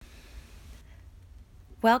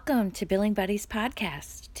Welcome to Billing Buddies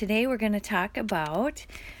Podcast. Today we're going to talk about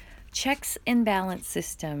checks and balance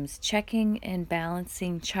systems, checking and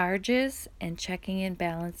balancing charges, and checking and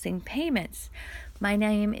balancing payments. My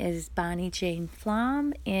name is Bonnie Jane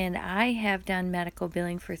Flom, and I have done medical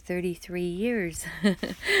billing for 33 years.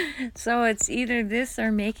 So it's either this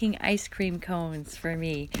or making ice cream cones for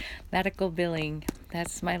me. Medical billing,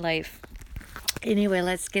 that's my life. Anyway,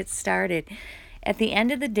 let's get started. At the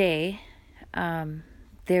end of the day,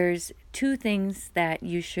 there's two things that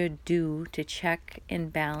you should do to check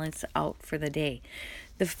and balance out for the day.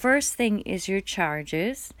 The first thing is your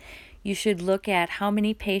charges. You should look at how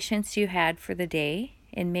many patients you had for the day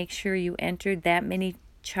and make sure you entered that many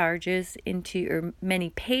charges into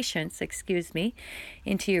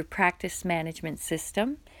into your practice management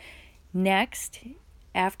system. Next,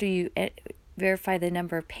 after you verify the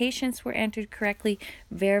number of patients were entered correctly,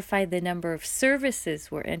 verify the number of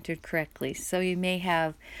services were entered correctly. So you may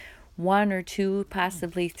have one or two,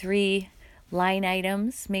 possibly three line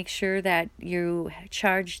items. Make sure that you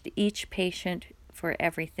charged each patient for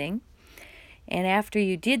everything. And after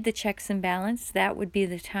you did the checks and balance, that would be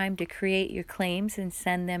the time to create your claims and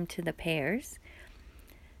send them to the payers.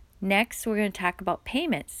 Next, we're going to talk about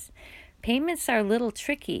payments. Payments are a little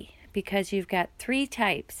tricky because you've got three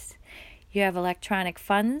types. You have electronic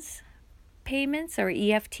funds payments, or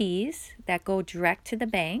EFTs, that go direct to the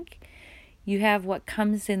bank. You have what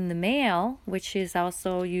comes in the mail, which is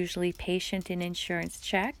also usually patient and insurance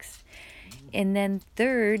checks. And then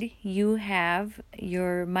third, you have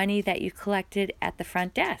your money that you collected at the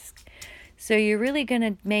front desk. So you're really going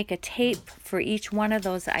to make a tape for each one of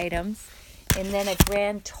those items, and then a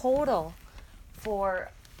grand total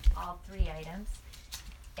for all three items.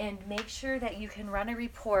 And make sure that you can run a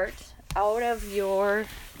report out of your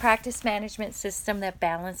practice management system that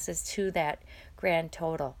balances to that grand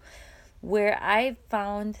total. Where I've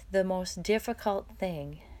found the most difficult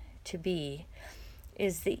thing to be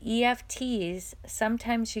is the EFTs.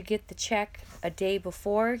 Sometimes you get the check a day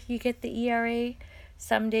before you get the ERA.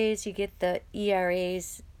 Some days you get the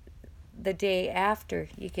ERAs the day after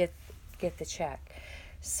you get the check.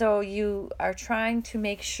 So you are trying to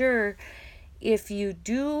make sure, if you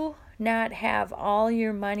do not have all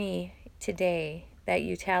your money today that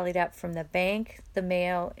you tallied up from the bank, the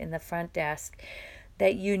mail, and the front desk,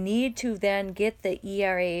 that you need to then get the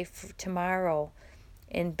ERA for tomorrow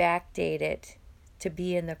and backdate it to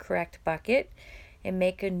be in the correct bucket, and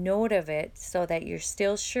make a note of it so that you're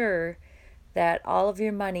still sure that all of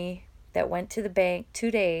your money that went to the bank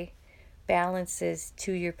today balances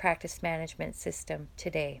to your practice management system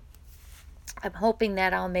today. I'm hoping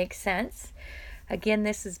that all makes sense. Again,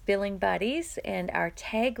 this is Billing Buddies, and our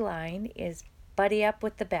tagline is Buddy Up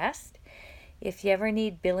with the Best. If you ever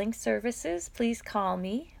need billing services, please call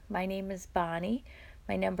me. My name is Bonnie.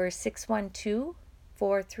 My number is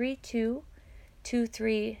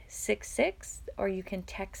 612-432-2366, or you can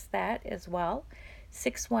text that as well,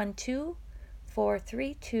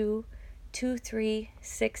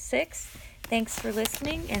 612-432-2366. Thanks for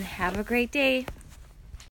listening, and have a great day.